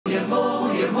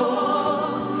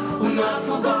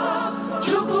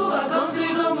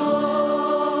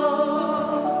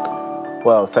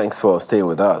Well, thanks for staying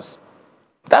with us.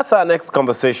 That's our next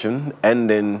conversation,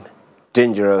 ending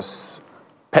dangerous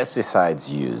pesticides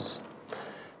use.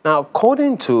 Now,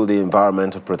 according to the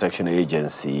Environmental Protection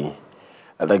Agency,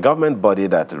 the government body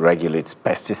that regulates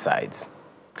pesticides,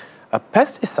 a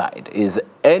pesticide is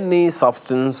any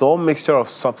substance or mixture of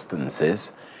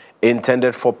substances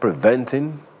intended for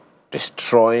preventing,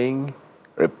 destroying,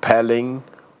 repelling,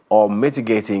 or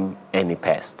mitigating any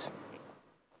pest.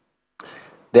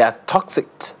 They are toxic.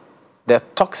 They're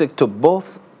toxic to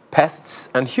both pests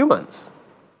and humans.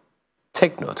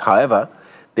 Take note, however,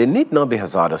 they need not be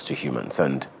hazardous to humans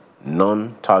and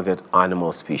non-target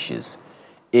animal species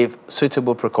if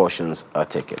suitable precautions are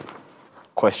taken.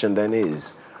 Question then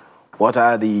is, what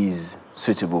are these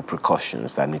suitable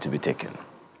precautions that need to be taken?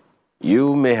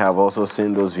 You may have also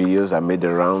seen those videos that made the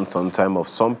round sometime of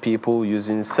some people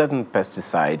using certain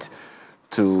pesticides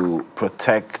to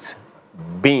protect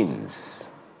beans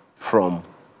from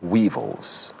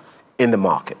weevils in the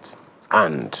market.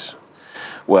 And,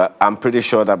 well, I'm pretty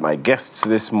sure that my guests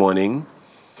this morning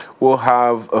will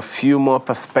have a few more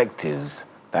perspectives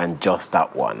than just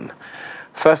that one.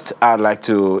 First, I'd like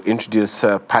to introduce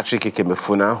Patrick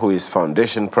Ikemefuna, who is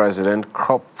Foundation President,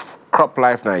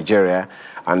 CropLife Nigeria,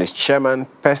 and is Chairman,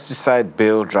 Pesticide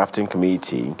Bill Drafting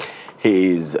Committee. He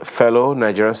is Fellow,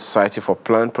 Nigerian Society for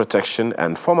Plant Protection,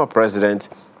 and former President,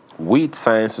 Weed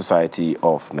Science Society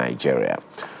of Nigeria.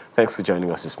 Thanks for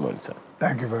joining us this morning, sir.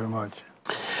 Thank you very much.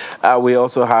 We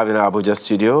also have in our Abuja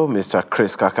studio Mr.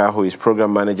 Chris Kaka, who is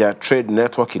Program Manager, Trade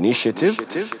Network Initiative,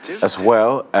 as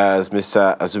well as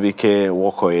Mr. Azubike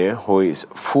Wokoye, who is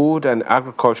Food and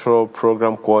Agricultural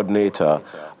Program Coordinator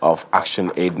of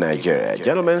Action Aid Nigeria.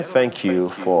 Gentlemen, thank you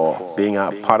for being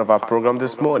a part of our program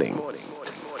this morning.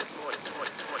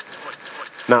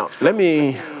 Now, let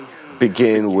me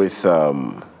begin with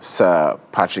Sir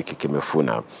Patrick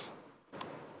Ikemefuna.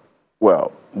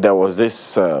 Well, there was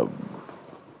this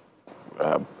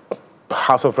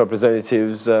House of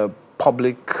Representatives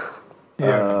public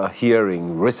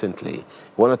hearing recently. You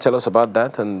want to tell us about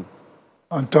that? And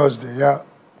on Thursday, yeah.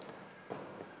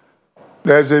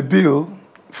 There's a bill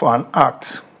for an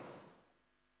act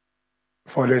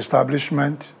for the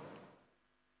establishment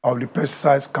of the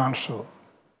Pesticides Council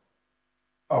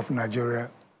of Nigeria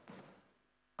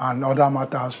and other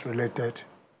matters related,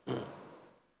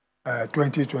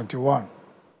 2021.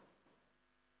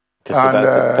 Okay, so that's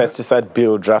the Pesticide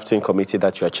Bill Drafting Committee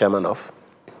that you're chairman of?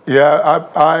 Yeah,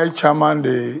 I chairman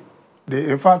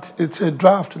in fact, it's a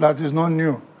draft that is not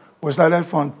new. We started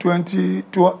from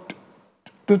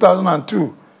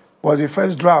 2002 was the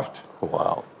first draft.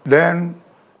 Wow. Then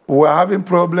we were having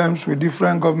problems with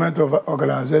different government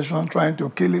organizations trying to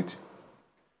kill it.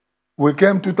 We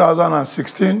came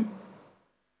 2016.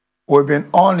 We've been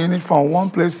on in it from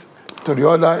one place to the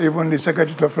other. Even the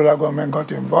Secretary of Federal Government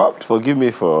got involved. Forgive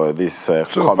me for this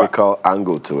comical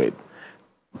angle to it.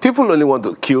 People only want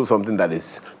to kill something that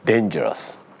is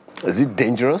dangerous. Is it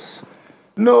dangerous?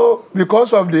 No,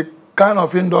 because of the kind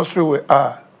of industry we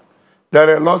are, there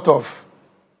are a lot of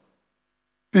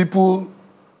people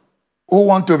who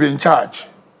want to be in charge.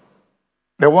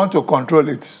 They want to control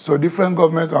it. So different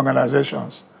government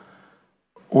organizations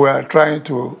were trying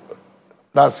to,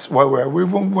 that's why we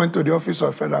even went to the Office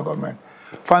of Federal Government.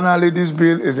 Finally, this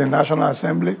bill is in National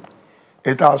Assembly.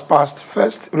 It has passed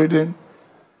first reading,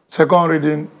 second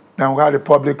reading, then we had a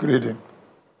public reading.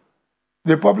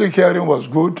 The public hearing was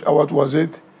good. What was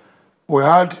it? We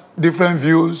had different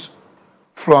views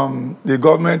from the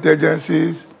government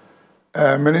agencies,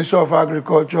 Ministry of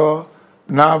Agriculture,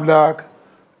 NAFDAC,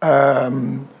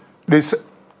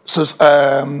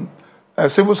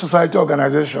 civil society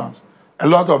organizations, a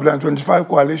lot of them, 25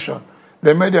 coalitions.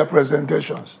 They made their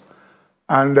presentations.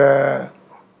 And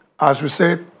as we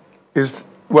said,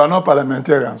 we are not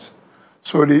parliamentarians.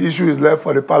 So the issue is left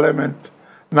for the parliament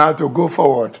now to go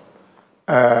forward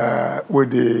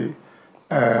with the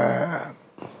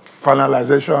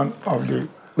finalization of the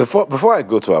Before I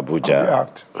go to Abuja,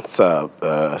 Act. Sir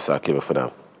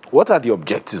Ikemefuna, what are the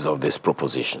objectives of this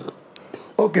proposition?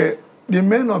 Okay, the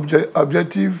main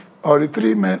objective, or the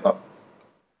three main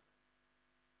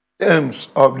aims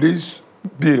of this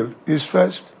bill is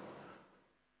first,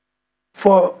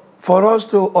 for us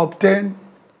to obtain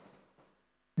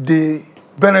the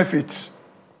benefits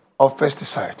of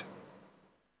pesticide.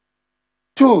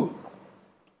 Two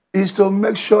is to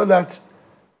make sure that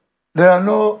there are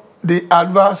no the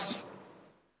adverse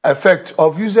effects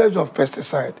of usage of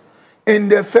pesticide in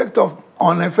the effect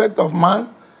of man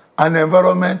and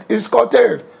environment is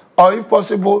curtailed, or if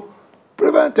possible,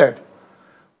 prevented.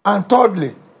 And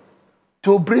thirdly,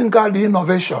 to bring out the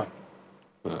innovation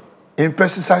in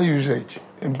pesticide usage,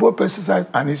 in both pesticide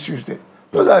and its usage.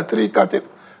 Those are three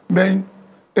main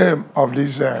aim of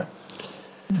this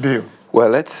bill. Well,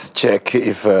 let's check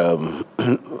if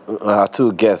our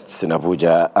two guests in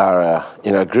Abuja are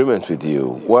in agreement with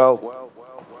you. Well,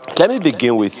 let me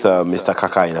begin with Mr.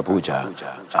 Kaka in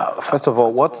Abuja. First of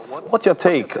all, what's your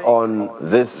take on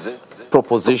this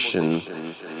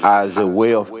proposition as a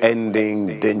way of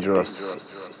ending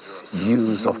dangerous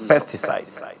use of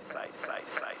pesticides?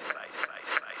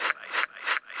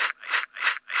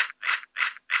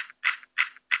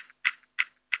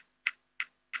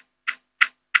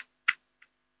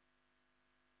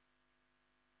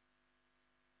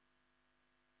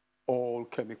 All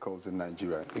chemicals in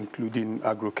Nigeria, including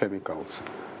agrochemicals.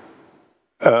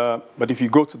 But if you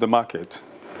go to the market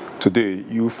today,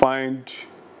 you find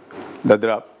that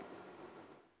there are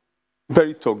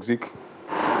very toxic,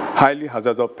 highly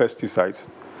hazardous pesticides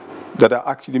that are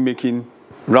actually making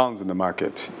rounds in the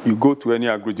market. You go to any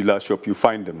agro-dealer shop, you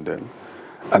find them there.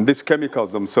 And these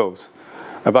chemicals themselves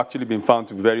have actually been found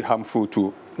to be very harmful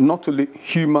to not only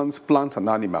humans, plant, and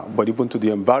animal, but even to the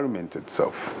environment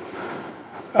itself.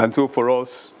 And so for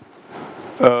us,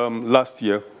 last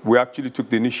year, we actually took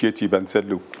the initiative and said,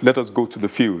 look, let us go to the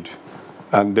field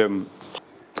and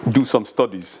do some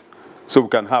studies so we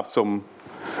can have some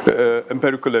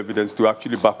empirical evidence to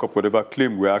actually back up whatever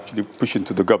claim we're actually pushing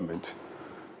to the government.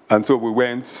 And so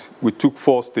we took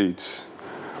 4 states.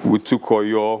 We took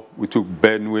Oyo, we took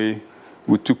Benue,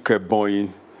 we took Ebonyi,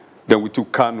 then we took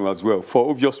Kano as well. For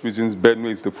obvious reasons, Benue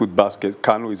is the food basket,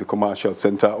 Kano is a commercial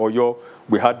center. Oyo,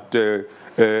 we had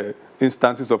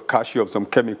instances of cashew of some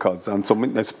chemicals and some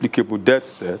inexplicable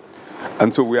deaths there.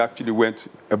 And so we actually went,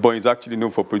 Ebonyi is actually known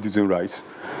for producing rice.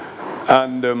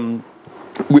 And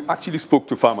we actually spoke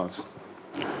to farmers.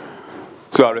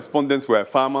 So our respondents were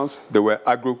farmers, they were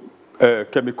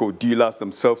agrochemical dealers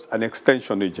themselves, and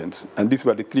extension agents. And these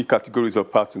were the 3 categories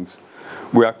of persons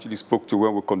we actually spoke to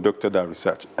when we conducted our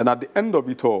research. And at the end of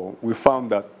it all, we found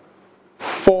that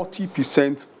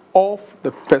 40% of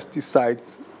the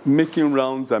pesticides making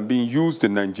rounds and being used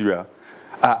in Nigeria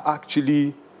are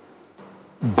actually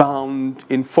bound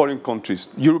in foreign countries.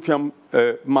 European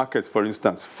markets, for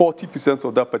instance, 40%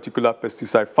 of that particular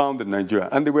pesticide found in Nigeria.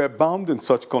 And they were bound in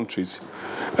such countries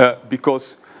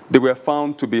because they were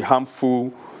found to be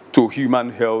harmful to human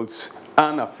health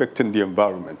and affecting the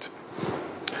environment.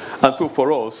 And so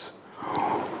for us,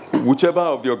 whichever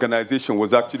of the organization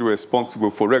was actually responsible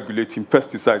for regulating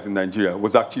pesticides in Nigeria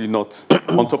was actually not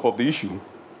on top of the issue.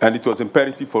 And it was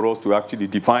imperative for us to actually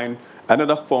define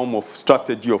another form of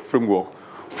strategy or framework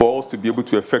for us to be able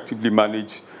to effectively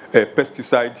manage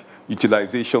pesticide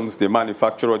utilizations, their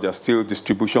manufacture, their sale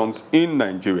distributions in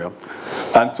Nigeria.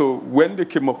 And so when they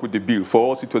came up with the bill,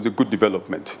 for us it was a good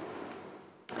development.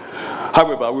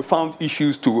 However, we found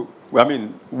issues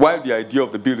while the idea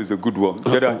of the bill is a good one,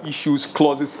 there are issues,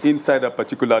 clauses inside a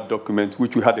particular document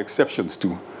which we had exceptions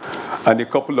to. And a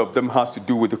couple of them has to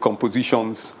do with the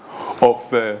compositions of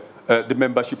the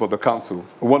membership of the council.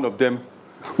 One of them,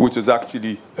 which is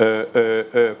actually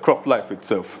Crop Life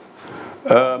itself.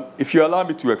 If you allow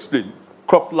me to explain,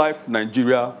 Crop Life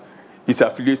Nigeria is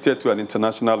affiliated to an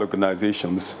international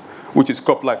organization, which is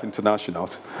Crop Life International.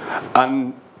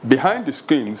 And behind the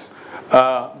screens,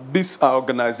 these are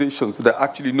organizations that are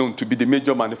actually known to be the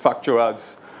major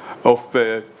manufacturers of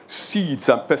seeds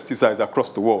and pesticides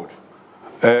across the world.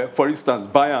 For instance,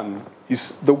 Bayan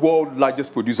is the world's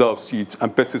largest producer of seeds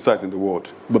and pesticides in the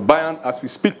world. But Bayan, as we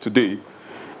speak today,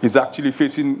 is actually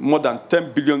facing more than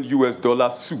 $10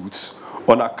 billion suits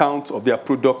on account of their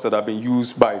products that have been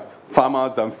used by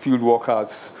farmers and field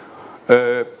workers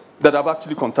that have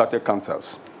actually contracted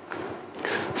cancers.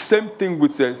 Same thing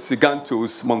with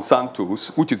Sigantos,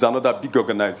 Monsantos, which is another big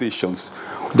organization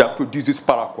that produces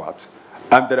paraquat.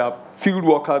 And there are field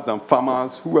workers and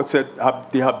farmers who have said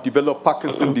they have developed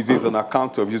Parkinson's disease on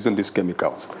account of using these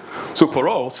chemicals. So for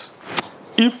us,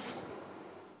 if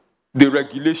the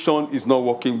regulation is not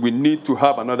working, we need to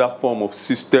have another form of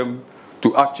system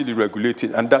to actually regulate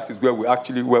it, and that is where we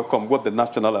actually welcome what the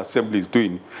National Assembly is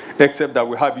doing, except that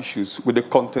we have issues with the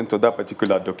content of that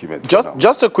particular document.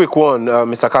 Just a quick one,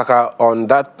 Mr. Kaka, on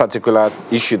that particular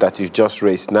issue that you've just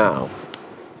raised now.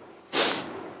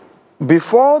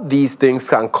 Before these things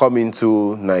can come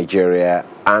into Nigeria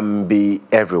and be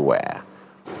everywhere,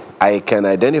 I can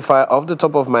identify off the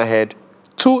top of my head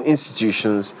 2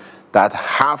 institutions that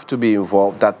have to be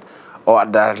involved, or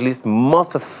that at least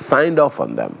must have signed off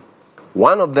on them.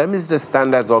 One of them is the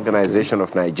Standards Organization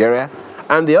of Nigeria,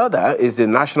 and the other is the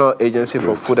National Agency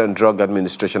for Food and Drug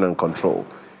Administration and Control.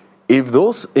 If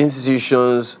those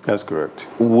institutions That's correct.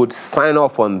 would sign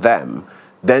off on them,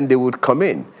 then they would come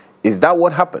in. Is that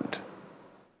what happened?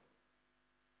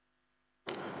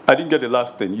 I didn't get the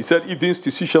last thing. You said if the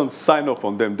institutions sign off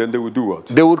on them, then they would do what?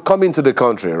 They would come into the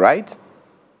country, right?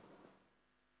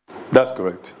 That's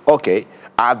correct. Okay.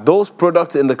 Are those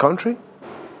products in the country?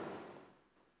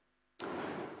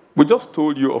 We just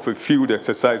told you of a field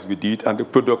exercise we did, and the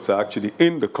products are actually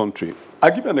in the country.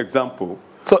 I'll give you an example.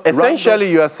 So essentially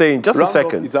Roundup, you are saying, just a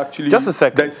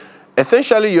second.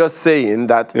 Essentially you are saying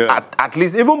that at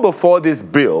least even before this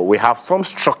bill, we have some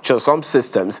structure, some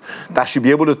systems that should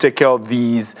be able to take care of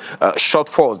these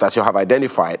shortfalls that you have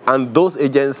identified, and those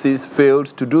agencies failed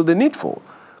to do the needful,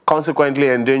 consequently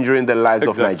endangering the lives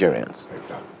of Nigerians.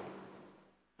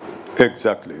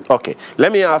 Exactly. Okay,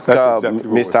 let me ask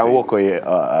Mr. Nwokoye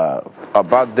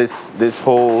about this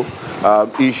whole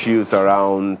issues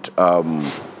around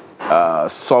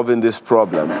solving this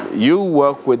problem. You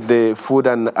work with the Food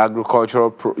and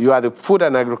Agricultural, you are the Food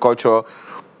and Agriculture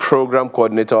Program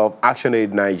Coordinator of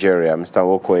ActionAid Nigeria, Mr.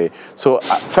 Nwokoye. So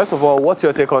first of all, what's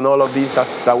your take on all of these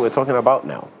that we're talking about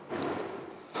now?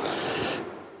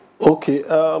 Okay,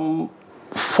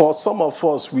 for some of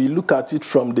us, we look at it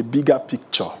from the bigger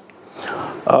picture.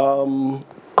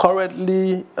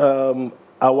 Currently,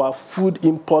 our food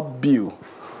import bill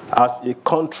as a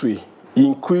country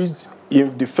increased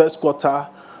in the first quarter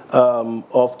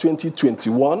of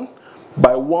 2021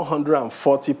 by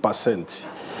 140%.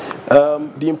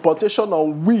 The importation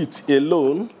on wheat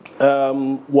alone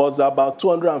was about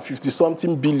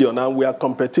 250-something billion, and we are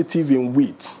competitive in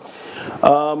wheat.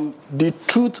 The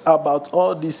truth about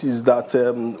all this is that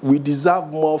we deserve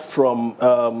more from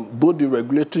both the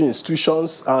regulatory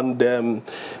institutions and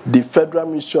the Federal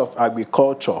Ministry of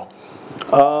Agriculture.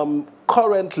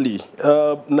 Currently,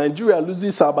 Nigeria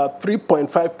loses about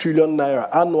 3.5 trillion naira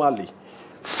annually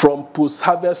from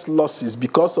post-harvest losses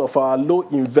because of our low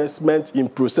investment in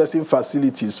processing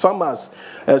facilities. Farmers,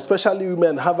 especially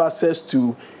women, have access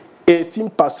to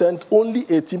 18%, only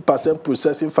 18%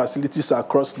 processing facilities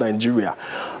across Nigeria.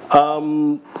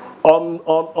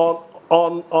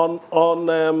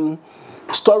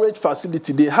 Storage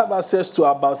facility, they have access to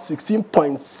about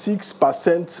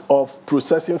 16.6% of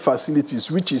processing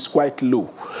facilities, which is quite low.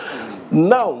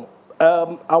 Now,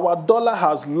 our dollar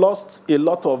has lost a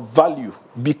lot of value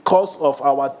because of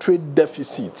our trade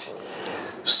deficit.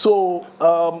 So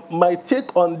my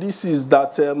take on this is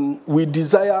that we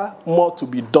desire more to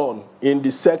be done in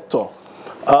the sector.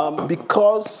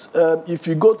 Because if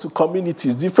you go to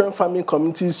communities, different farming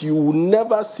communities, you will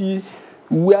never see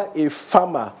where a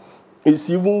farmer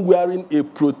is even wearing a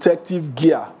protective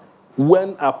gear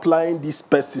when applying these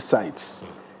pesticides.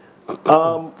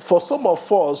 For some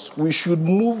of us, we should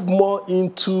move more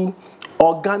into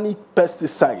organic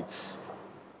pesticides,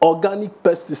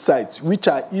 which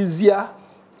are easier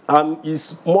and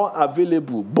is more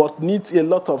available, but needs a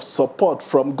lot of support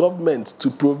from government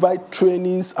to provide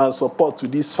trainings and support to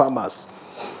these farmers.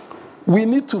 We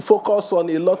need to focus on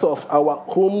a lot of our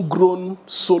homegrown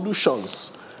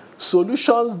solutions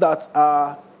that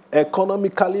are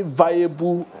economically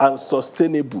viable and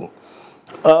sustainable.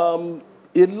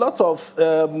 A lot of,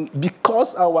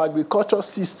 because our agriculture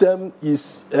system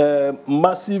is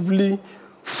massively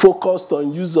focused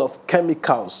on use of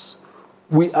chemicals,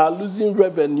 we are losing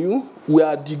revenue, we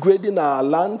are degrading our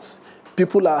lands,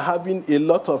 people are having a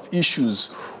lot of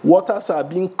issues, waters are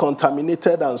being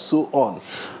contaminated and so on.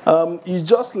 It's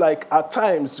just like at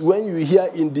times when you hear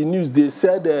in the news, they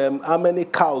said how many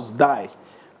cows die,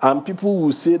 and people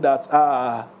will say that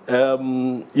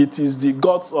it is the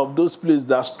gods of those places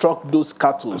that struck those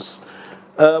cattle.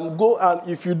 Go and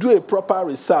if you do a proper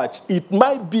research, it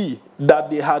might be that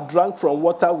they had drank from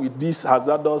water with these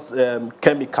hazardous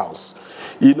chemicals.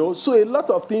 You know, so a lot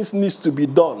of things needs to be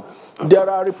done. There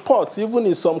are reports, even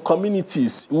in some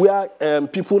communities, where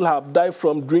people have died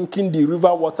from drinking the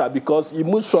river water because it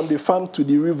moves from the farm to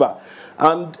the river.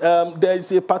 And there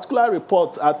is a particular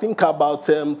report, I think about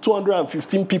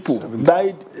 215 people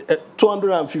died,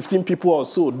 215 people or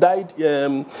so died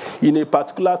in a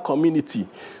particular community.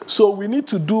 So we need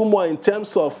to do more in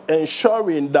terms of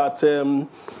ensuring that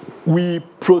we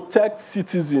protect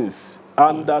citizens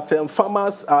and that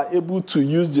farmers are able to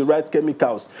use the right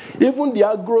chemicals. Even the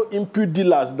agro-input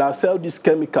dealers that sell these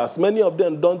chemicals, many of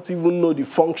them don't even know the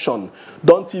function,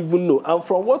 don't even know. And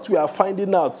from what we are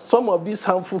finding out, some of these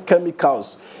harmful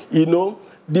chemicals, you know,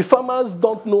 the farmers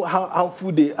don't know how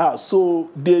harmful they are.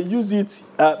 So they use it,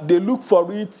 they look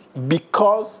for it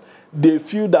because they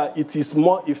feel that it is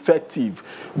more effective.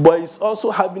 But it's also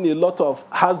having a lot of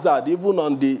hazard even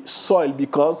on the soil,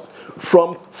 because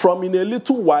from in a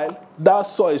little while, that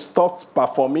soil stops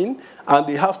performing and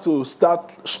they have to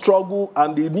start struggle,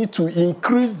 and they need to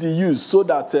increase the use so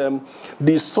that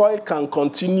the soil can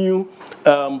continue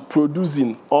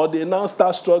producing, or they now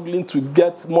start struggling to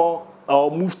get more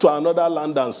or move to another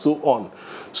land and so on.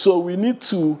 So we need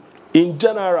to, in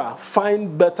general,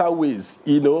 find better ways,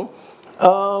 you know.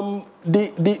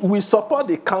 We support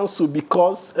the council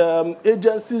because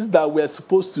agencies that were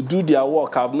supposed to do their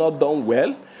work have not done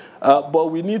well,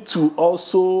 but we need to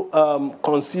also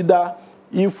consider,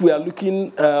 if we are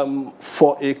looking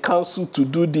for a council to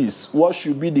do this, what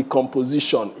should be the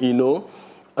composition, you know.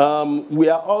 We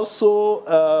are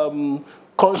also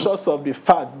conscious of the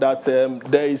fact that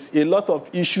there is a lot of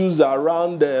issues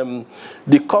around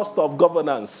the cost of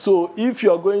governance. So if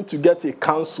you're going to get a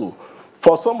council,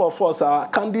 for some of us, our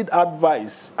candid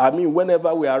advice, I mean,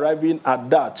 whenever we are arriving at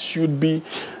that, should be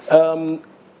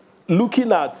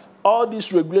looking at all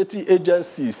these regulatory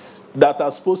agencies that are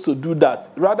supposed to do that.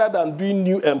 Rather than doing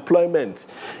new employment,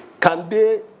 can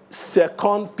they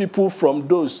second people from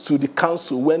those to the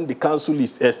council when the council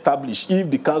is established,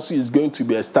 if the council is going to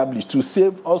be established,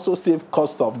 to also save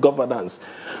cost of governance?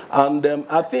 And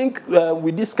I think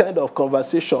with this kind of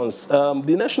conversations,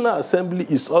 the National Assembly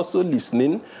is also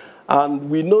listening, and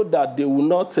we know that they will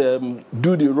not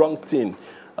do the wrong thing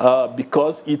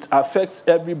because it affects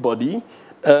everybody.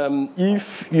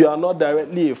 If you are not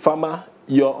directly a farmer,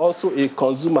 you're also a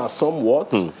consumer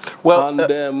somewhat. Well,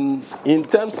 and in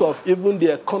terms of even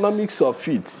the economics of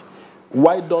it,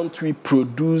 why don't we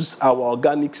produce our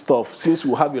organic stuff, since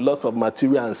we have a lot of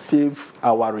material, and save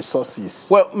our resources?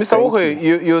 Well, Mr. Woke,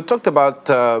 you talked about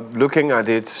looking at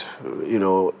it, you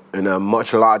know, in a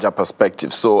much larger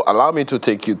perspective. So allow me to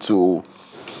take you to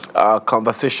a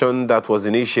conversation that was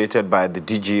initiated by the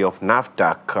DG of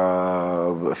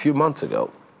NAFDAC a few months ago,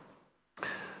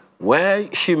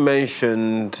 where she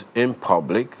mentioned in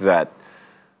public that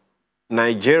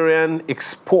Nigerian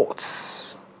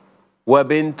exports were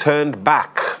being turned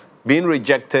back, being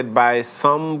rejected by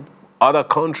some other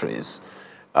countries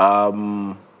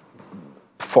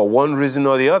for one reason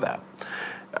or the other.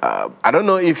 I don't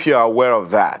know if you're aware of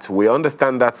that. We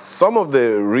understand that some of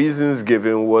the reasons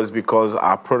given was because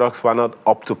our products were not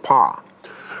up to par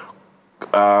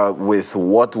with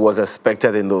what was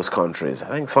expected in those countries. I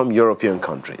think some European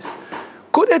countries.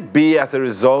 Could it be as a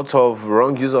result of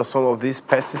wrong use of some of these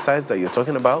pesticides that you're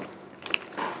talking about?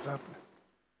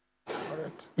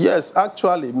 Yes,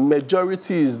 actually,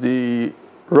 majority is the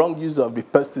wrong use of the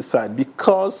pesticide,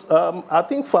 because I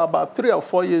think for about 3 or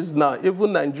 4 years now,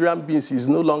 even Nigerian beans is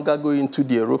no longer going to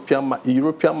the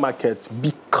European markets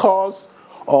because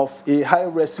of a high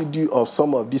residue of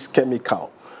some of this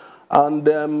chemical. And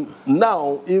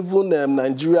now, even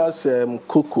Nigeria's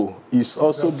cocoa is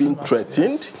also being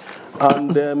threatened.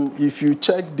 And if you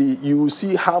check you will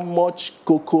see how much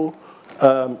cocoa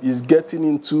is getting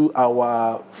into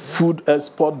our food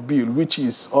export bill, which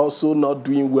is also not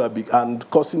doing well and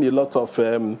causing a lot of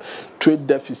trade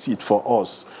deficit for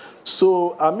us.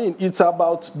 So, I mean, it's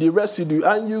about the residue.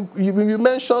 And you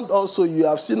mentioned also, you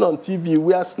have seen on TV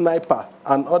where sniper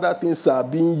and other things are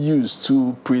being used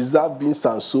to preserve beans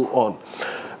and so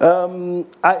on.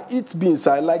 I eat beans.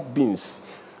 I like beans.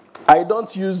 I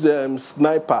don't use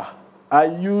sniper. I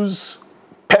use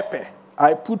pepper.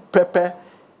 I put pepper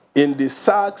in the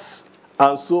sacks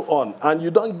and so on, and you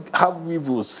don't have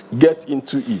weevils get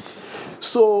into it.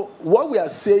 So what we are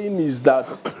saying is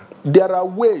that there are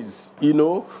ways, you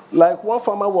know, like one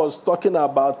farmer was talking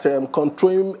about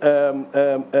controlling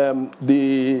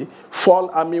the fall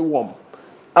armyworm.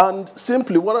 And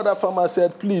simply, one other farmer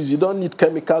said, please, you don't need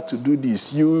chemical to do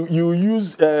this. You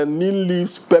use neem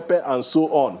leaves, pepper, and so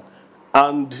on,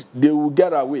 and they will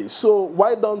get away. So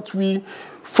why don't we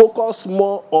focus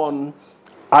more on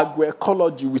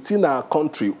agroecology within our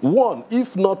country? One,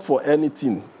 if not for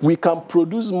anything, we can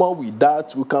produce more with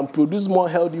that. We can produce more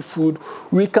healthy food.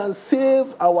 We can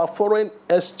save our foreign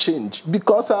exchange,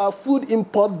 because our food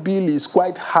import bill is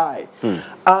quite high.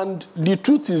 And the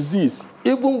truth is this,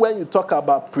 even when you talk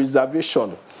about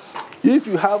preservation, if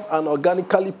you have an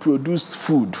organically produced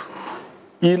food,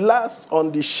 it lasts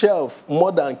on the shelf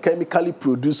more than chemically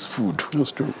produced food.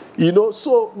 That's true. You know,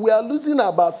 so we are losing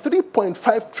about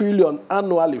 3.5 trillion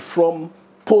annually from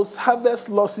post-harvest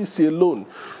losses alone.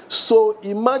 So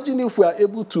imagine if we are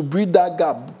able to bridge that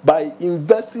gap by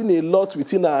investing a lot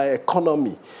within our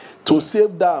economy to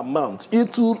save that amount.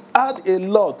 It will add a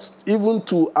lot even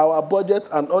to our budget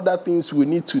and other things we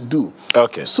need to do.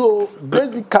 Okay. So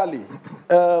basically,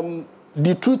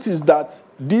 the truth is that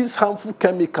these harmful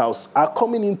chemicals are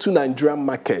coming into Nigerian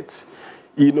market,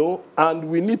 and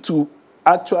we need to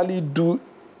actually do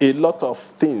a lot of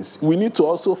things. We need to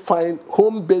also find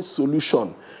home-based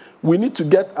solution. We need to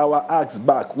get our acts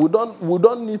back. We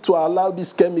don't need to allow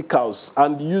these chemicals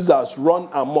and the users run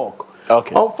amok.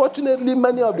 Okay. Unfortunately,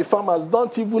 many of the farmers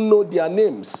don't even know their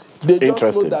names. They just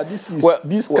know that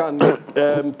this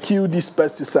can kill this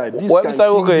pesticide. This can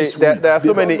kill this weed. There are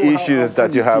so many issues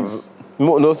that you have.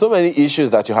 No, so many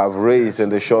issues that you have raised in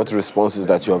the short responses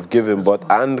that you have given,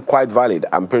 and quite valid.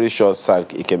 I'm pretty sure, Sir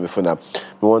Ikemefuna,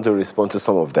 we want to respond to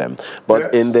some of them.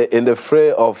 But yes, in the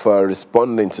fray of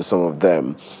responding to some of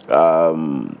them,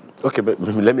 okay, but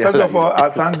let me. First of all,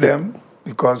 I thank them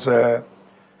because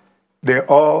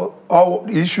all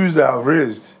issues they have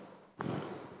raised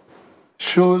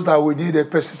shows that we need a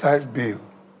pesticide bill.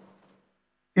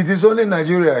 It is only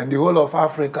Nigeria and the whole of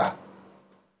Africa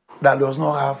that does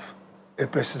not have a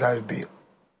pesticide bill.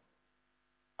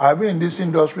 I've been in this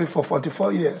industry for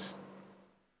 44 years.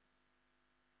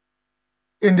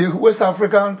 In the West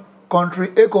African country,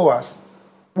 ECOWAS,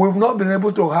 we've not been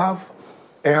able to have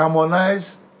a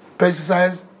harmonized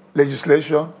pesticide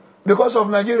legislation because of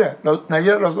Nigeria.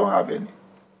 Nigeria does not have any.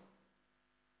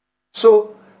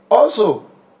 So, also,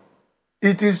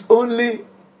 it is only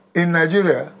in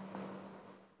Nigeria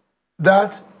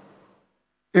that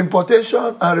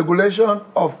importation and regulation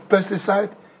of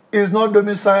pesticide is not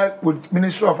domiciled with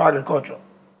Ministry of Agriculture.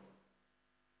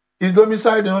 It's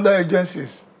domiciled in other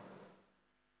agencies.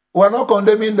 We're not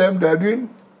condemning them. They're doing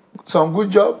some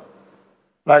good job,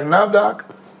 like NAFDAC,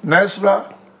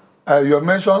 NESRA, you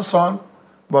mentioned SON,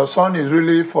 but SON is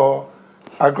really for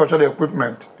agricultural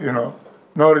equipment,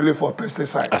 not really for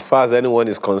pesticide. As far as anyone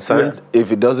is concerned,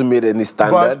 if it doesn't meet any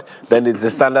standard, then it's the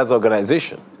standards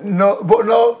organization. No, but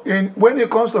no, when it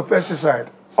comes to pesticide,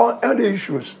 all the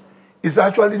issues is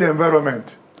actually the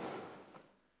environment.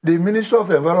 The Ministry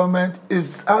of Environment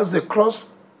has the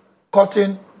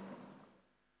cross-cutting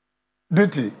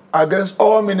duty against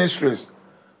all ministries,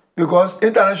 because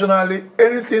internationally,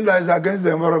 anything that is against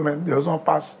the environment does not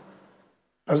pass,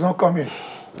 does not come in.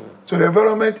 So the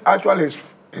environment actually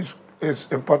is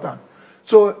important.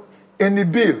 So in the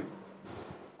bill,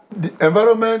 the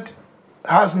environment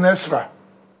has NESRA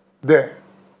there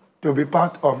to be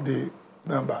part of the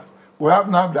members. We have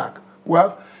NAFDAC. We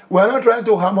are not trying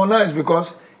to harmonize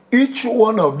because each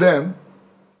one of them,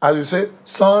 as you say,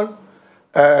 SON,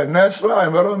 NESRA,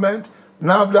 environment,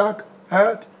 NAFDAC,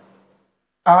 health,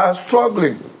 are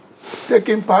struggling,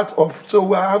 taking part of, so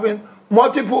we are having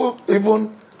multiple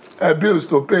even bills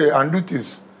to pay and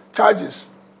duties, charges.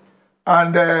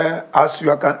 And as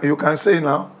you can say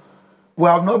now, we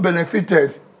have not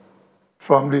benefited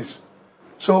from this.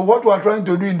 So what we are trying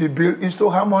to do in the bill is to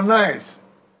harmonize.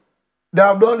 They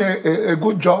have done a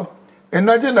good job. In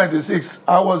 1996,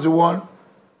 I was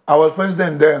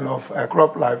president then of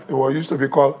Crop Life. It was used to be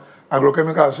called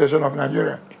Agrochemical Association of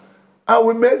Nigeria. And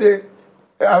we made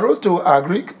I wrote to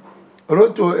Agric,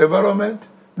 wrote to Environment.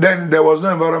 Then there was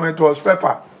no Environment, it was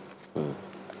FEPA.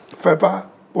 FEPA,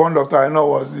 one doctor I know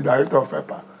was the director of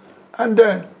FEPA. And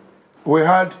then we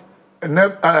had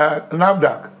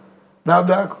NAFDAC.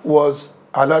 NAFDAC was,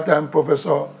 at that time,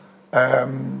 Professor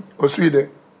Oswide.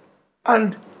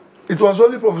 And it was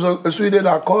only Professor Oswide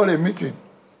that called a meeting,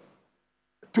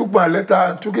 took my letter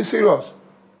and took it serious.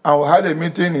 And we had a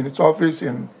meeting in its office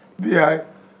in VI,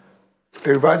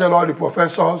 invited all the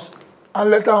professors, and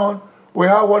later on, we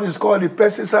have what is called the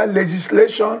Pesticide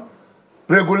Legislation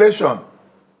Regulation,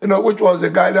 which was the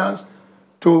guidance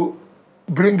to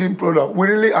bring in product. We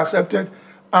really accepted,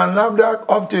 and NAFDAC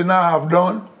up till now have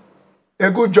done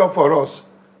a good job for us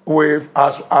with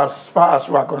as far as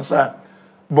we are concerned,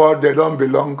 but they don't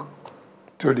belong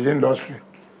to the industry.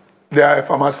 They are a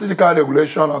pharmaceutical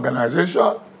regulation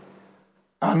organization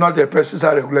and not a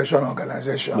pesticide regulation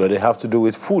organization. No, they have to do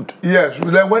with food. Yes,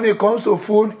 then when it comes to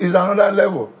food, it's another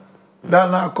level. That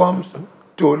now comes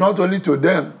to not only to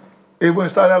them, even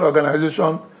standard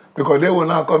organization, because they will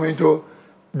now come into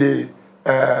the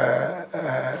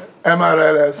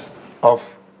MRLS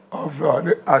of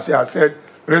as I said,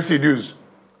 residues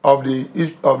of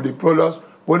the products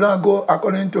will now go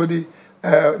according to the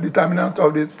determinant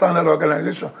of the standard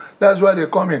organization. That's why they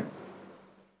come in.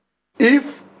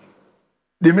 If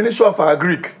the Ministry of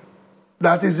Agric,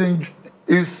 that is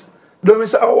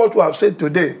domiciled, what we have said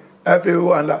today,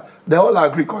 FAO and the whole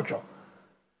agriculture,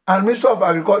 and Ministry of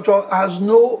Agriculture has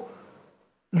no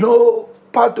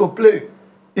part to play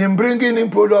in bringing in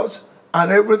products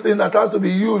and everything that has to be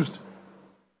used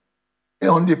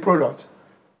on the product.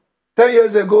 10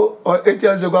 years ago or 8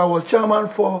 years ago, I was chairman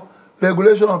for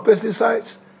regulation of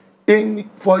pesticides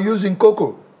for using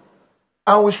cocoa.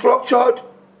 And we structured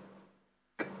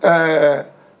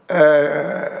the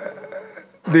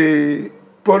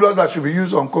products that should be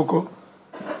used on cocoa,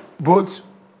 both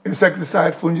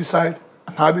insecticide, fungicide,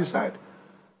 and herbicide,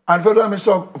 and Federal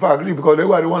Ministry of Agri, because they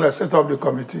were the one that set up the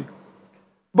committee.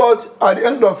 But at the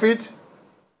end of it,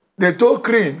 they told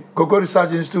CRIN, Cocoa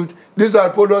Research Institute, these are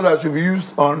products that should be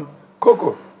used on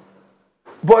cocoa.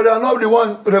 But they are not the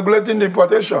one regulating the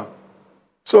importation.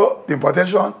 So the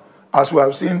importation, as we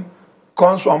have seen,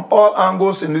 comes from all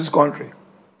angles in this country.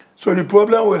 So the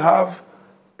problem we have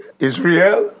is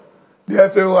real. The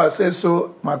FAO has said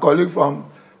so. My colleague from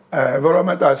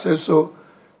environment has said so.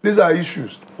 These are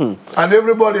issues. And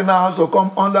everybody now has to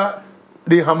come under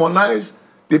the harmonized,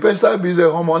 the pesticide is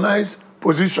a harmonized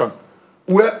position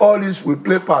where all this will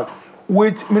play part,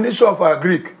 with Ministry of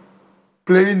Agri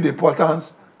playing the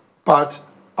important part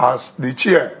as the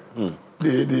chair.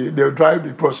 They drive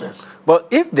the process. But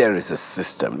if there is a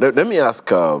system, let me ask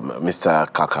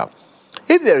Mr. Kaka,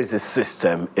 if there is a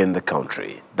system in the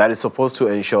country that is supposed to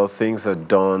ensure things are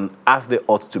done as they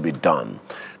ought to be done,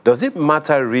 does it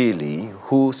matter really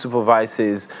who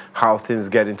supervises how things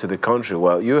get into the country?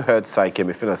 Well, you heard Saike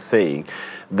Mefina saying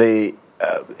the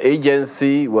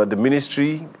agency, well, the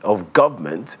Ministry of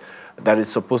Government that is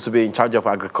supposed to be in charge of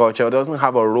agriculture doesn't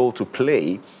have a role to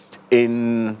play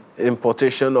in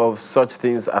importation of such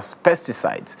things as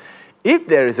pesticides. If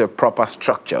there is a proper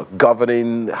structure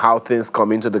governing how things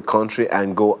come into the country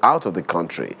and go out of the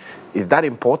country, is that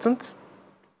important?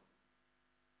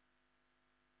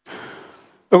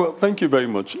 Well, thank you very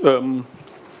much.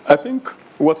 I think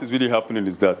what is really happening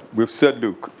is that we've said,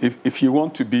 look, if you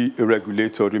want to be a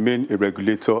regulator, remain a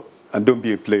regulator and don't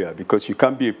be a player, because you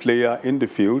can't be a player in the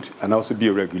field and also be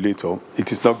a regulator.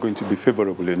 It is not going to be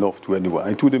favorable enough to anyone.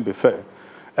 It wouldn't be fair.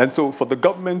 And so for the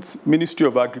government, Ministry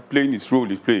of Agri playing its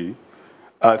role it plays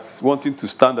as wanting to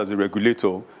stand as a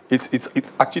regulator,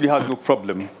 it actually has no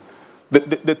problem.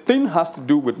 The thing has to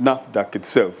do with NAFDAC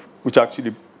itself, which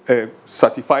actually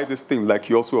certify this thing like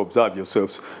you also observe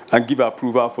yourselves and give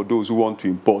approval for those who want to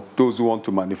import, those who want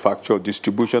to manufacture,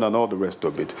 distribution, and all the rest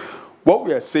of it. What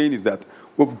we are saying is that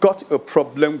we've got a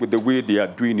problem with the way they are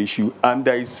doing issue, and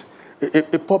there is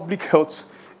a public health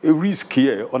risk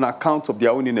here on account of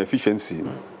their own inefficiency.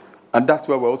 And that's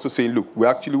why we're also saying, look, we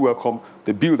actually welcome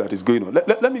the bill that is going on.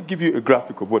 Let me give you a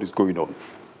graphic of what is going on.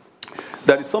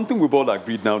 That is something we've all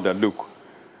agreed now that, look,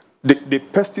 the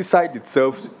pesticide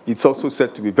itself, it's also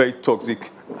said to be very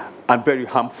toxic and very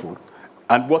harmful.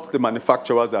 And what the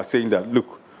manufacturers are saying that,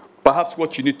 look, perhaps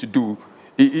what you need to do,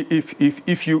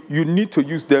 if you need to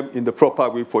use them in the proper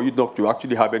way for you not to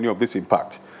actually have any of this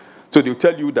impact. So they'll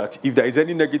tell you that if there is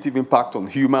any negative impact on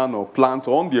human or plant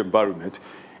or on the environment,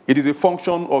 it is a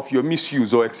function of your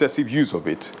misuse or excessive use of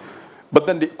it. But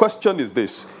then the question is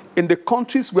this. In the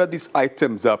countries where these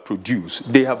items are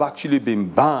produced, they have actually been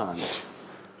banned.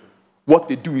 What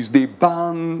they do is they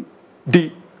ban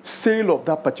the sale of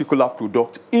that particular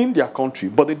product in their country,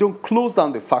 but they don't close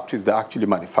down the factories that actually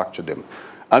manufacture them.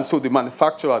 And so the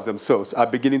manufacturers themselves are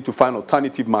beginning to find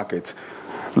alternative markets,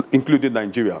 including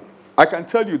Nigeria. I can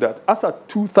tell you that as of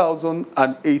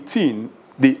 2018,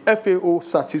 the FAO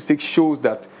statistics shows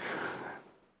that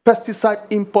pesticide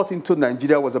import into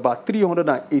Nigeria was about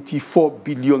 $384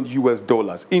 billion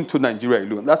US into Nigeria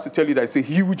alone. That's to tell you that it's a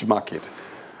huge market.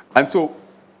 And so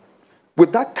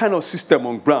with that kind of system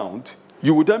on ground,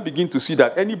 you would then begin to see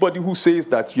that anybody who says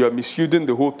that you are misusing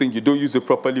the whole thing, you don't use it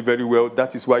properly very well,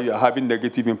 that is why you are having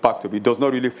negative impact of it, does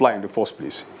not really fly in the first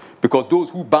place. Because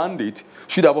those who banned it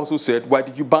should have also said, why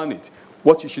did you ban it?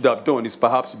 What you should have done is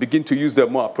perhaps begin to use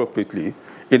them more appropriately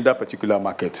in that particular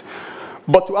market.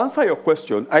 But to answer your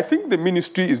question, I think the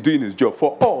ministry is doing its job.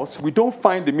 For us, we don't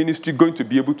find the ministry going to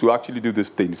be able to actually do these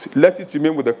things. Let it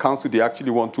remain with the council they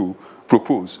actually want to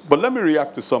propose. But let me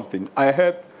react to something. I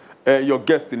heard your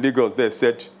guest in Lagos there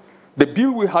said, the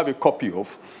bill we have a copy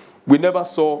of, we never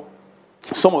saw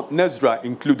some of NESRA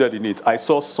included in it. I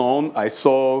saw SON, I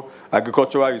saw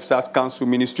Agricultural Research Council,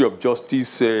 Ministry of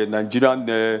Justice,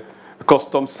 Nigerian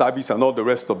Customs Service, and all the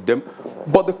rest of them.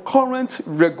 But the current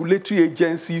regulatory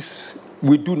agencies,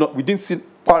 we didn't see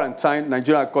Nigerian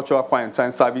Agricultural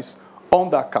Quarantine Service on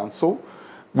that council.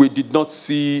 We did not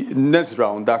see NESRA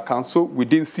on that council. We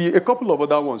didn't see a couple of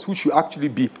other ones who should actually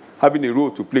be having a role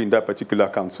to play in that particular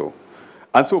council.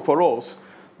 And so for us,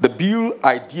 the bill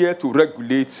idea to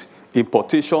regulate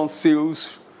importation,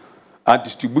 sales, and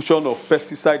distribution of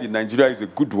pesticide in Nigeria is a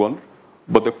good one,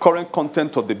 but the current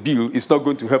content of the bill is not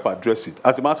going to help address it.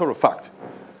 As a matter of fact,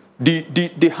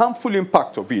 the harmful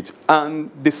impact of it and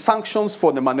the sanctions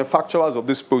for the manufacturers of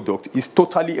this product is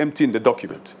totally empty in the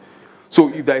document.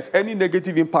 So if there is any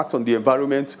negative impact on the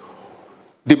environment,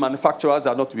 the manufacturers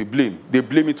are not to be blamed. They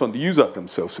blame it on the users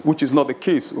themselves, which is not the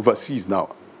case overseas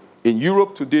now. In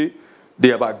Europe today, they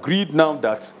have agreed now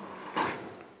that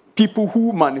people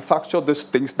who manufacture these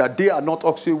things that they are not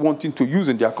actually wanting to use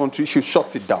in their country should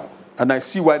shut it down. And I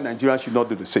see why Nigerians should not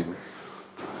do the same.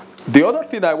 The other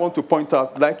thing I want to point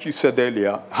out, like you said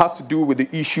earlier, has to do with the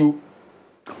issue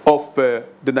of the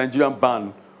Nigerian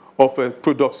ban of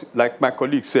products, like my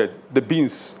colleague said, the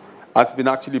beans has been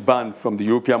actually banned from the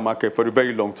European market for a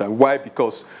very long time. Why?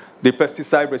 Because the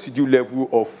pesticide residue level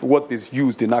of what is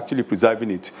used in actually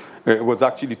preserving it was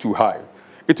actually too high.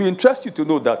 It will interest you to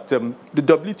know that the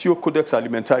WTO Codex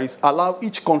Alimentaris allow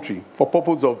each country, for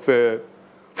purpose of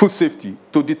food safety,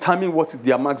 to determine what is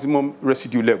their maximum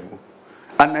residue level.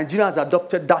 And Nigeria has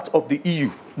adopted that of the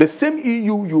EU. The same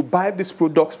EU you buy these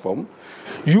products from,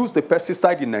 use the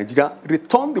pesticide in Nigeria,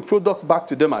 return the product back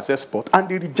to them as export, and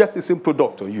they reject the same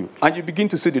product on you. And you begin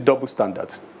to see the double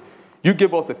standards. You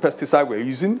gave us the pesticide we're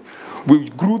using, we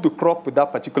grew the crop with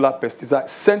that particular pesticide,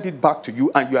 send it back to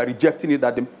you, and you are rejecting it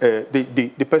that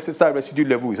the pesticide residue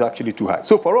level is actually too high.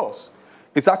 So for us,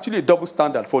 it's actually a double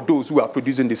standard for those who are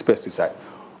producing this pesticide.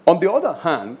 On the other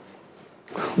hand,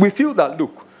 we feel that,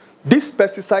 look, these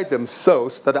pesticides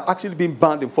themselves that are actually being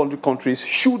banned in foreign countries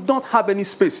should not have any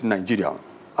space in Nigeria.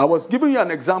 I was giving you an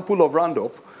example of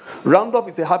Roundup. Roundup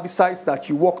is a herbicide that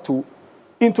you walk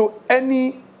into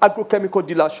any agrochemical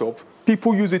dealer shop,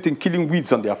 people use it in killing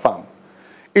weeds on their farm.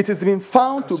 It has been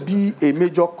found to be a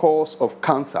major cause of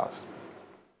cancers.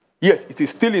 Yet, it is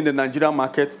still in the Nigerian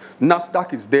market.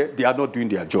 NAFDAC is there. They are not doing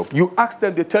their job. You ask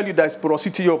them, they tell you there is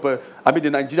porosity of,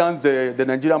 the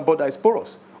Nigerian border is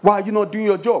porous. Why are you not doing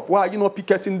your job? Why are you not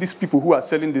picketing these people who are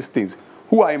selling these things,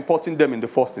 who are importing them in the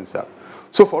first instance?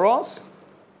 So for us,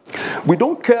 we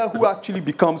don't care who actually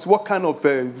becomes, what kind of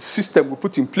system we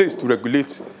put in place to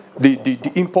regulate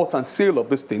the import and sale of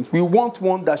these things. We want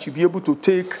one that should be able to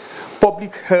take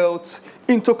public health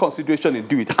into consideration and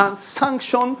do it, and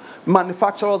sanction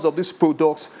manufacturers of these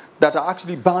products that are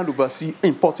actually banned overseas,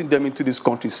 importing them into this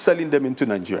country, selling them into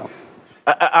Nigeria.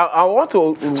 I want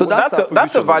to. So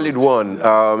that's a valid one,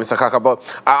 Mr. Kaka. But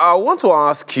I want to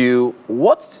ask you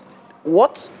what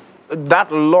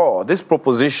that law, this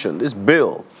proposition, this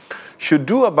bill, should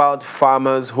do about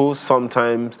farmers who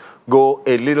sometimes go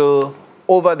a little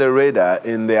over the radar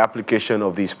in the application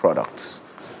of these products.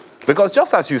 Because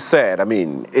just as you said, I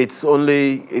mean, it's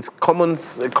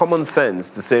common sense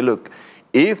to say, look,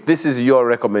 if this is your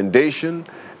recommendation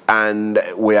and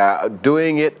we are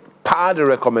doing it per the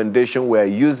recommendation we're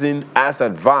using as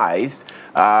advised,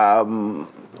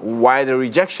 why the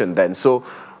rejection then? So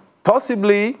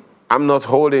possibly, I'm not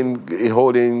holding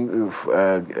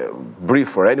brief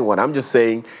for anyone. I'm just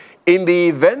saying, in the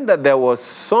event that there was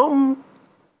some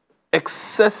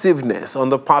excessiveness on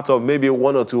the part of maybe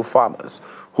one or two farmers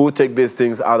who take these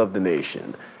things out of the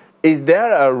nation, is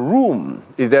there a room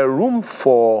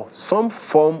for some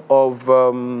form of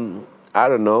I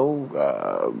don't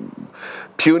know,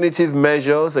 punitive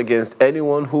measures against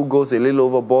anyone who goes a little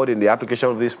overboard in the application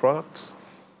of these products?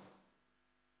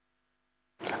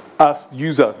 As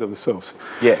users themselves.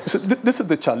 Yes. So this is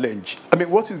the challenge. I mean,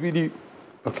 what is really...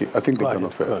 Okay, I think they're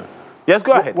not fair. Yes,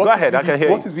 go ahead. Go ahead. Really, I can hear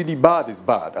you. What is really bad is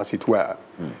bad, as it were.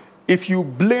 If you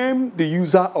blame the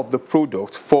user of the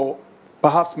product for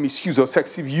perhaps misuse or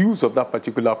excessive use of that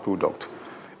particular product,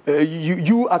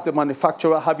 you as the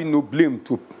manufacturer having no blame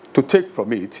to take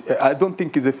from it, I don't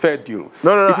think is a fair deal.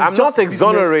 No. I'm not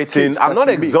exonerating. I'm not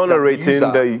exonerating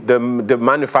the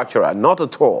manufacturer. Not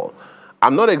at all.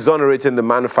 I'm not exonerating the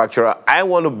manufacturer. I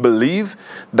want to believe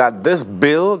that this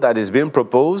bill that is being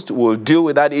proposed will deal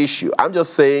with that issue. I'm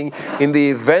just saying, in the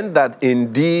event that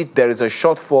indeed there is a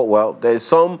shortfall, well, there is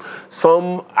some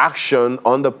action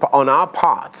on our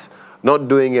part not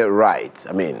doing it right.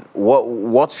 I mean,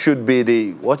 what should be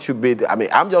the? I mean,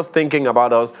 I'm just thinking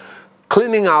about us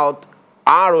cleaning out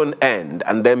our own end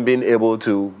and then being able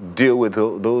to deal with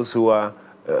those who are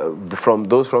from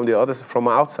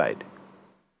outside.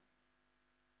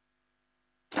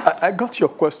 I got your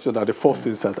question at the first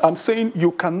instance. I'm saying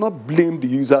you cannot blame the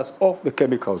users of the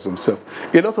chemicals themselves.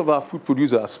 A lot of our food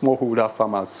producers are smallholder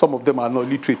farmers. Some of them are not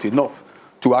literate enough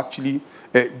to actually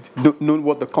know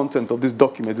what the content of this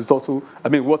document is. Also, I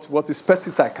mean, what this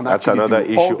pesticide can actually do. That's another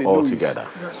issue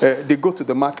altogether. They go to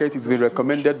the market. It's been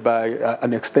recommended by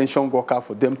an extension worker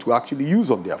for them to actually use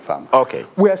on their farm. Okay.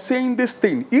 We are saying this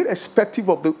thing, irrespective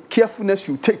of the carefulness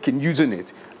you take in using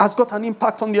it, has got an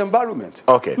impact on the environment.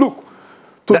 Okay. Look,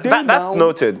 today that's now,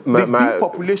 noted. The bee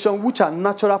population, which are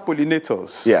natural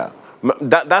pollinators, yeah,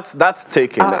 That's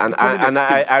taken, and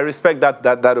I respect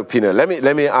that opinion. Let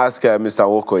me ask Mr.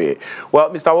 Wokoye. Well,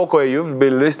 Mr. Wokoye, you've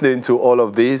been listening to all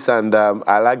of this, and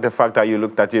I like the fact that you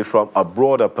looked at it from a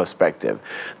broader perspective.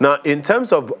 Now, in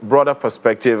terms of broader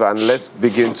perspective, and let's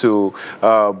begin to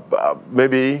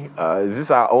maybe is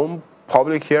this our own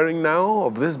public hearing now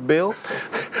of this bill?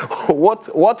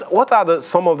 What are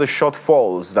some of the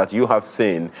shortfalls that you have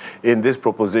seen in this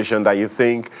proposition that you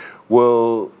think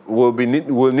will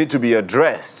need to be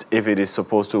addressed if it is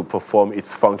supposed to perform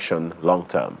its function long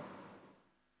term?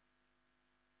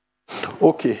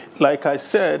 Okay, like I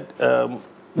said,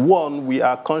 one, we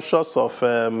are conscious of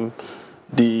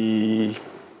the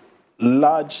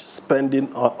large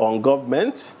spending on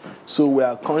government. So we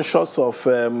are conscious of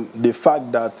the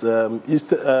fact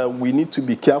that we need to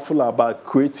be careful about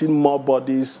creating more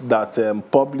bodies that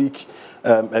public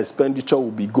expenditure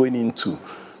will be going into.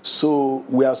 So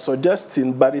we are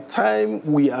suggesting by the time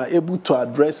we are able to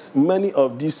address many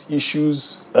of these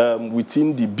issues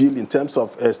within the bill in terms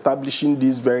of establishing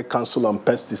this very council on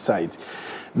pesticide,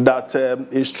 that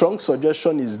a strong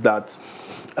suggestion is that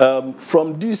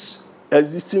from these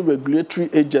existing regulatory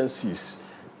agencies,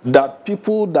 that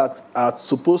people that are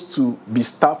supposed to be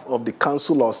staff of the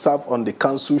council or serve on the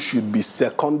council should be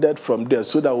seconded from there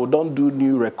so that we don't do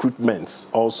new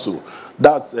recruitments also.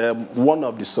 That's one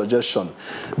of the suggestions.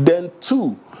 Then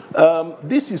two,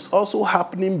 this is also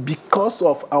happening because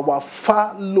of our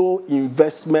far low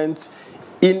investment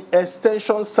in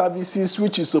extension services,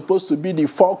 which is supposed to be the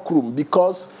fulcrum,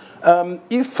 because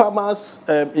if farmers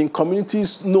in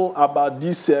communities know about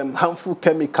these harmful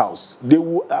chemicals, they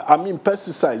will,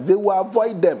 pesticides, they will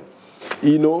avoid them.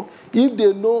 You know, if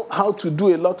they know how to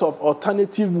do a lot of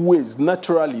alternative ways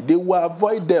naturally, they will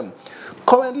avoid them.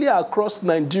 Currently across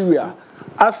Nigeria,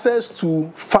 access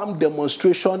to farm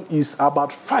demonstration is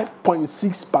about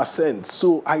 5.6%.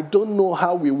 So I don't know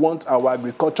how we want our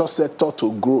agriculture sector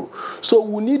to grow. So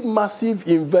we need massive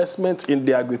investment in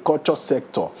the agriculture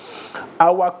sector.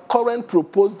 Our current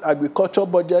proposed agriculture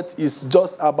budget is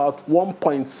just about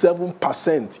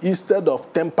 1.7% instead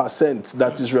of 10%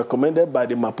 that is recommended by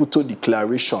the Maputo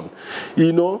Declaration.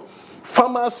 You know,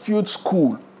 Farmers Field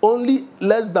School, only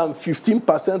less than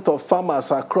 15% of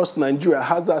farmers across Nigeria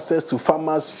has access to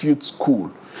Farmers Field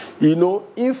School. You know,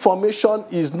 information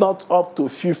is not up to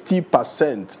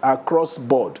 50% across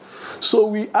board. So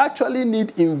we actually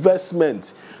need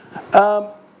investment.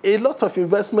 A lot of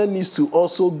investment needs to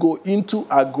also go into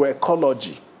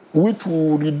agroecology, which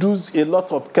will reduce a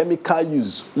lot of chemical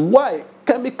use. Why?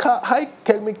 High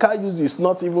chemical use is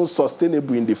not even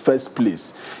sustainable in the first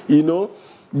place, you know,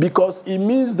 because it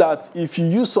means that if you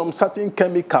use some certain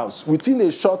chemicals, within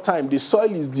a short time, the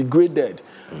soil is degraded.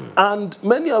 And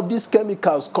many of these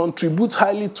chemicals contribute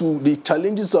highly to the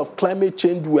challenges of climate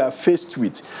change we are faced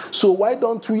with. So why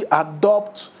don't we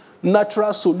adopt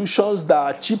natural solutions that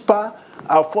are cheaper,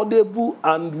 affordable,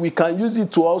 and we can use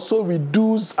it to also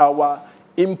reduce our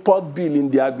import bill in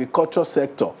the agriculture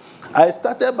sector? I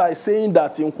started by saying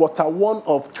that in Q1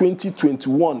 of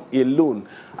 2021 alone,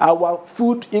 our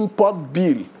food import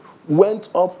bill went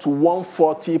up to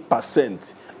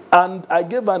 140%. And I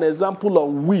gave an example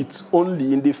of wheat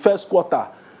only in the first quarter.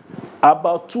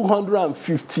 About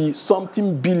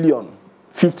 250-something billion,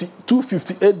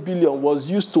 258 billion was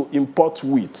used to import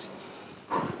wheat.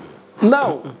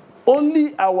 Now,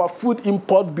 only our food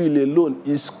import bill alone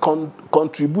is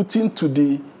contributing to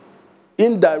the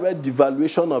indirect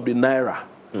devaluation of the naira.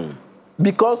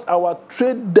 Because our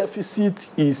trade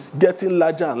deficit is getting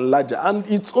larger and larger. And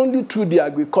it's only through the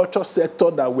agriculture sector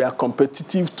that we are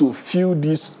competitive to fill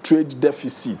this trade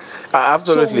deficit.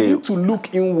 Absolutely. So we need to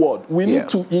look inward. We need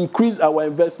to increase our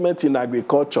investment in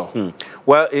agriculture.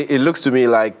 Well, it looks to me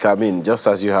like, I mean, just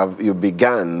as you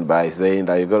began by saying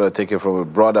that you're going to take it from a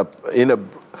broader,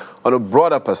 on a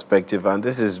broader perspective, and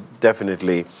this is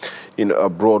definitely, a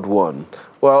broad one.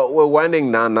 Well, we're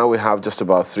winding down. Now we have just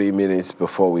about 3 minutes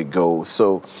before we go.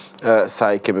 So,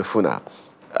 Sai Kemefuna,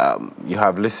 you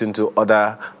have listened to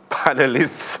other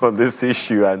panelists on this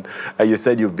issue, and you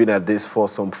said you've been at this for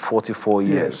some 44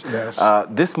 years. Yes.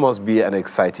 This must be an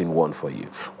exciting one for you.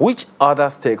 Which other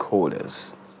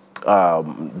stakeholders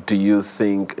do you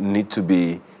think need to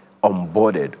be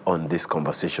onboarded on this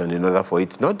conversation in order for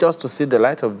it not just to see the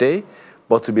light of day,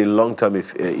 but to be long-term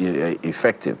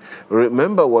effective?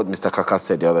 Remember what Mr. Kaka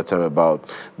said the other time about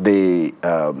the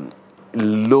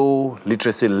low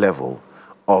literacy level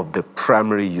of the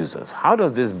primary users. How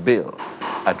does this bill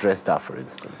address that, for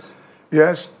instance?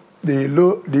 Yes, the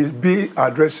bill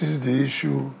addresses the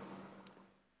issue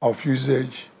of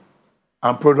usage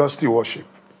and product stewardship.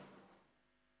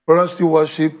 Product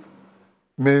stewardship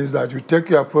means that you take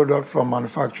your product from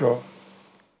manufacturer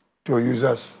to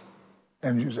users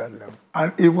and user level,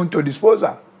 and even to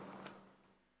disposer.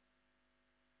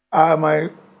 My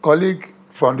colleague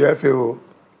from the FAO,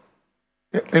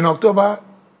 in October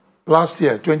last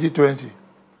year, 2020,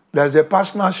 there's a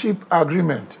partnership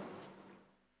agreement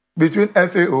between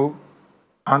FAO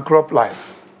and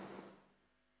CropLife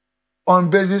on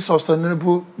basic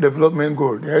sustainable development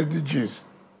goal, the SDGs.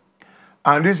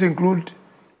 And this includes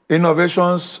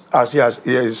innovations, as he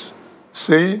is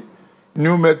saying,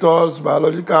 new methods,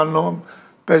 biological norm,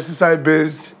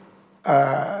 pesticide-based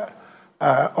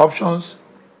options.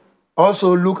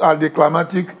 Also look at the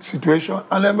climatic situation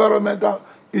and environmental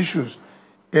issues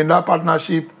in that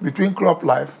partnership between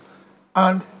CropLife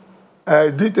and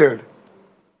Detailed.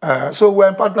 So we're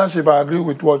in partnership. I agree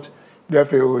with what the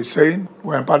FAO is saying.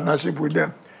 We're in partnership with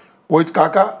them. With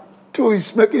Kaka, too,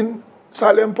 is making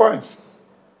salient points.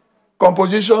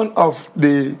 Composition of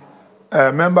the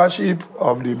membership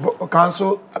of the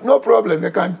council, no problem.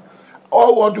 They can.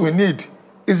 All what we need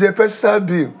is a pesticide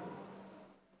bill.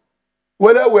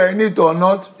 Whether we're in it or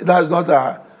not, that's not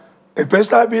a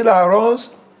pesticide bill that runs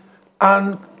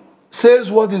and says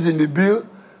what is in the bill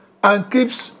and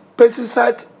keeps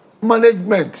pesticide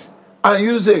management and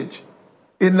usage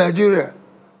in Nigeria.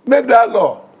 Make that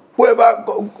law.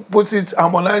 Whoever puts it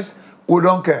harmonized, we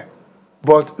don't care.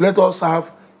 But let us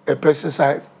have a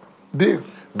pesticide bill.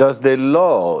 Does the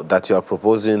law that you are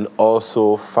proposing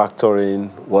also factor in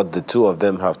what the two of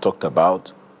them have talked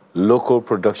about, local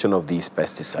production of these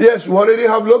pesticides? Yes, we already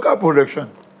have local production.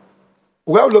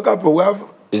 We have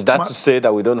Is that to say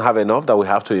that we don't have enough, that we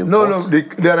have to import? No,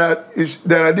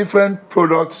 there are different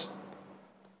products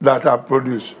that are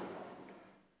produced.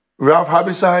 We have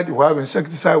herbicide, we have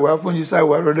insecticide, we have fungicide,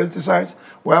 we have rodenticides,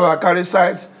 we have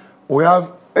acaricides, we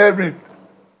have everything.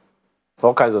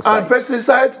 All kinds of And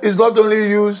pesticide is not only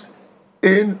used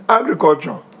in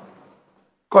agriculture,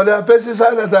 because there are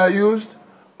pesticides that are used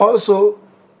also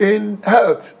in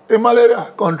health, in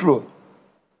malaria control.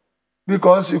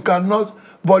 Because you cannot,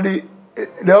 but they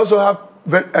also have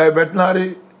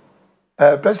veterinary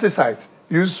pesticides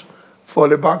used for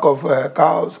the back of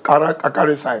cows,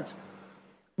 acaricides.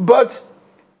 But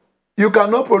you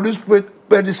cannot produce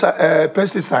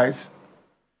pesticides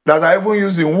that are even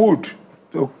used in wood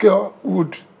to cure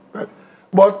wood.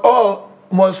 But all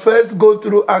must first go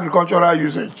through agricultural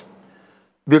usage,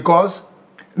 because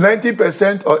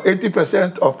 90% or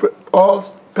 80% of all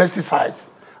pesticides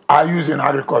are used in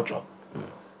agriculture.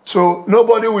 So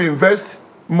nobody will invest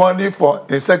money for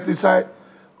insecticide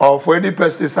or for any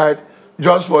pesticide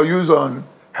just for use on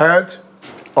health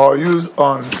or use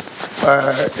on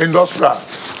industrial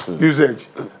usage.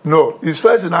 No, it's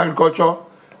first in agriculture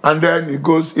and then it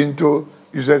goes into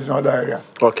usage in other areas.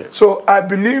 Okay. So I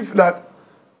believe that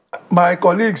my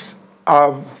colleagues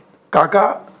of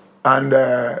Kaka and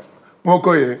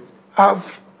Mokoye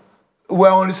we're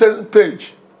on the same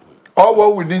page. All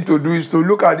what we need to do is to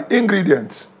look at the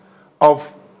ingredients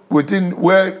of within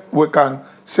where we can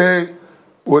say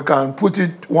we can put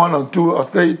it 1 or 2 or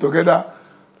 3 together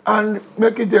and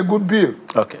make it a good bill.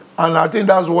 Okay. And I think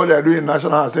that's what they're doing in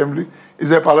National Assembly.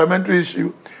 It's a parliamentary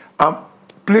issue.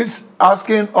 Please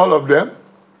asking all of them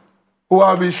who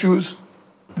have issues,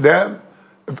 them,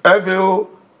 FAO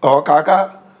or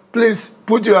Kaka, please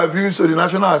put your views to the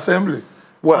National Assembly.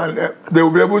 Well, and they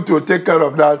will be able to take care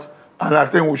of that. And I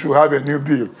think we should have a new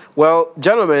bill. Well,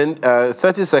 gentlemen,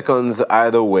 30 seconds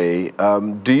either way.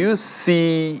 Do you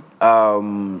see,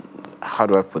 how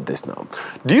do I put this now?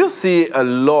 Do you see a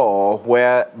law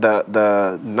where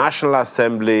the National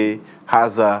Assembly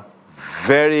has a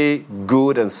very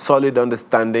good and solid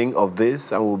understanding of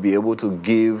this and will be able to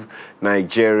give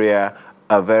Nigeria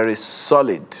a very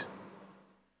solid,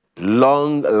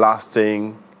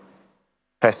 long-lasting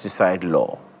pesticide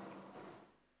law?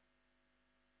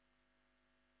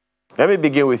 Let me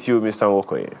begin with you, Mr.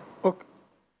 Wokoye.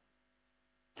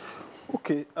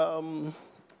 Okay.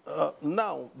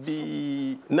 Now,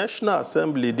 the National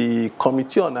Assembly, the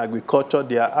Committee on Agriculture,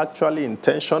 they are actually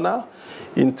intentional.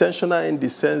 Intentional in the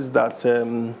sense that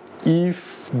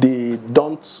if they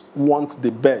don't want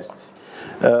the best,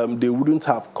 they wouldn't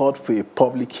have called for a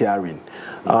public hearing.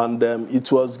 And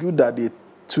it was good that they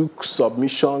took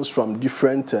submissions from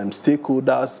different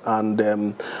stakeholders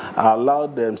and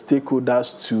allowed them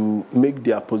stakeholders to make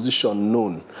their position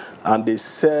known. And they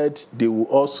said they will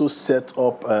also set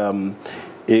up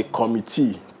a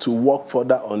committee to work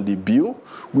further on the bill,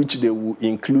 which they will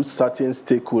include certain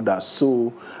stakeholders.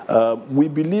 So we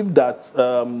believe that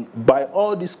by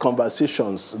all these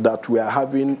conversations that we are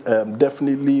having,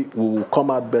 definitely we will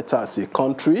come out better as a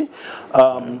country.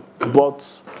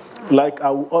 But like I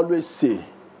will always say,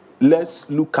 let's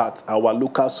look at our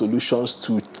local solutions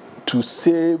to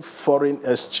save foreign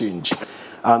exchange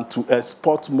and to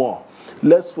export more.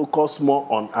 Let's focus more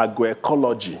on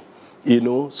agroecology,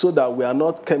 so that we are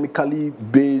not chemically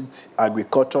based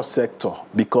agriculture sector,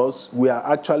 because we are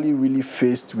actually really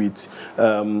faced with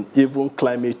even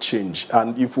climate change.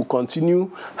 And if we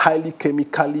continue highly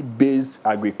chemically based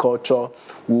agriculture,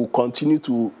 we will continue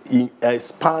to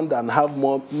expand and have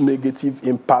more negative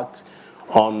impact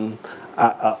on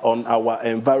our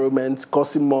environment,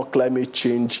 causing more climate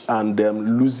change and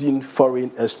losing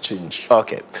foreign exchange.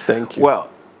 Okay. Thank you. Well,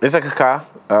 Mr. Kaka,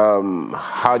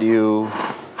 how do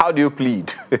you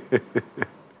plead?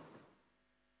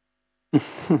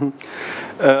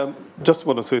 Just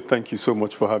want to say thank you so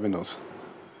much for having us.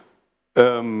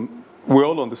 We're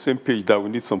all on the same page that we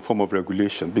need some form of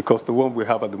regulation, because the one we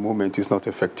have at the moment is not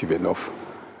effective enough.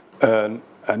 And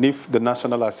if the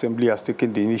National Assembly has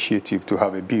taken the initiative to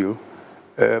have a bill,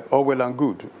 all well and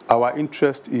good. Our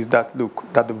interest is that,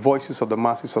 look, that the voices of the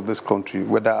masses of this country,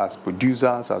 whether as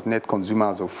producers, as net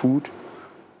consumers of food,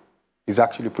 is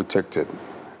actually protected.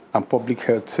 And public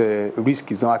health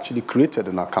risk is not actually created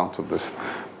on account of this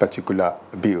particular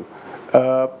bill.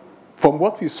 From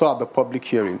what we saw at the public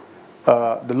hearing,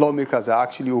 the lawmakers are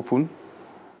actually open.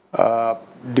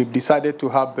 They've decided to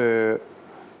have the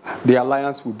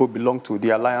alliance we both belong to,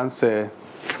 the Alliance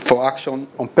for Action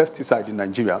on Pesticide in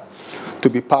Nigeria, to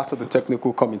be part of the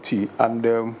technical committee.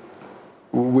 And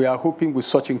we are hoping with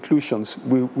such inclusions,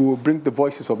 we will bring the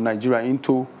voices of Nigeria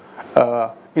into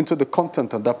the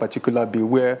content of that particular bill,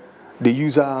 where the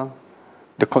user,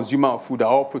 the consumer of food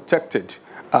are all protected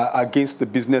against the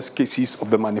business cases of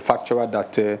the manufacturer,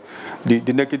 that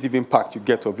the negative impact you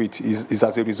get of it is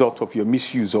as a result of your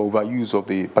misuse or overuse of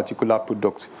the particular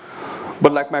product.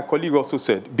 But like my colleague also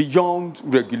said, beyond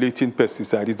regulating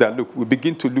pesticides, is that, look, we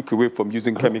begin to look away from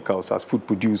using chemicals as food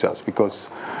producers,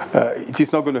 because it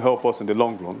is not going to help us in the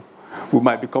long run. We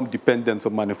might become dependent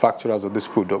on manufacturers of this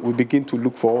product. We begin to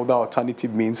look for other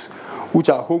alternative means, which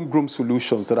are homegrown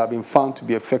solutions that have been found to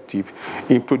be effective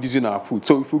in producing our food.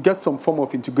 So if we get some form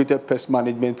of integrated pest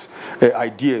management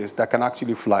ideas that can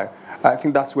actually fly, I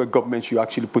think that's where government should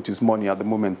actually put its money at the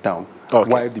moment down,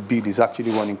 while the bill is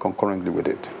actually running concurrently with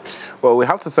it. Well, we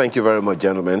have to thank you very much,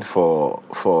 gentlemen, for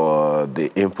the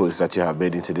inputs that you have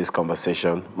made into this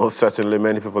conversation. Most certainly,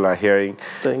 many people are hearing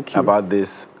about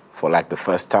this for like the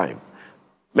first time.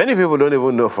 Many people don't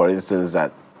even know, for instance,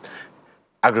 that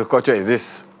agriculture is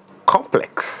this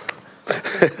complex.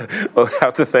 Well, we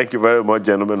have to thank you very much,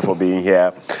 gentlemen, for being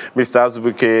here. Mr.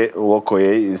 Azubuike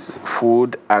Wokoye is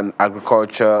Food and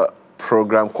Agriculture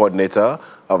Program Coordinator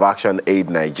of Action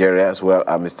Aid Nigeria, as well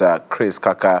as Mr. Chris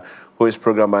Kaka, who is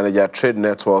Program Manager, Trade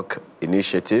Network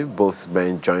Initiative. Both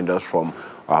men joined us from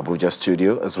our Abuja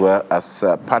studio, as well as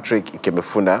Patrick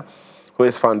Ikemefuna, who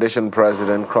is Foundation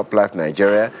President, CropLife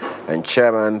Nigeria, and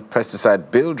Chairman, Pesticide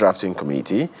Bill Drafting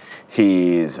Committee.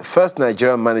 He is first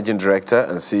Nigerian Managing Director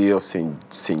and CEO of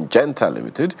Syngenta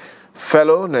Limited,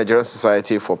 Fellow Nigerian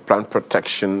Society for Plant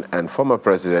Protection, and former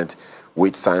President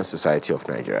with Science Society of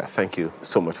Nigeria. Thank you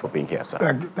so much for being here, sir.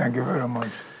 Thank you very much.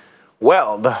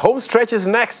 Well, the home stretch is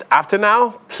next. After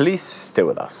now, please stay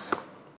with us.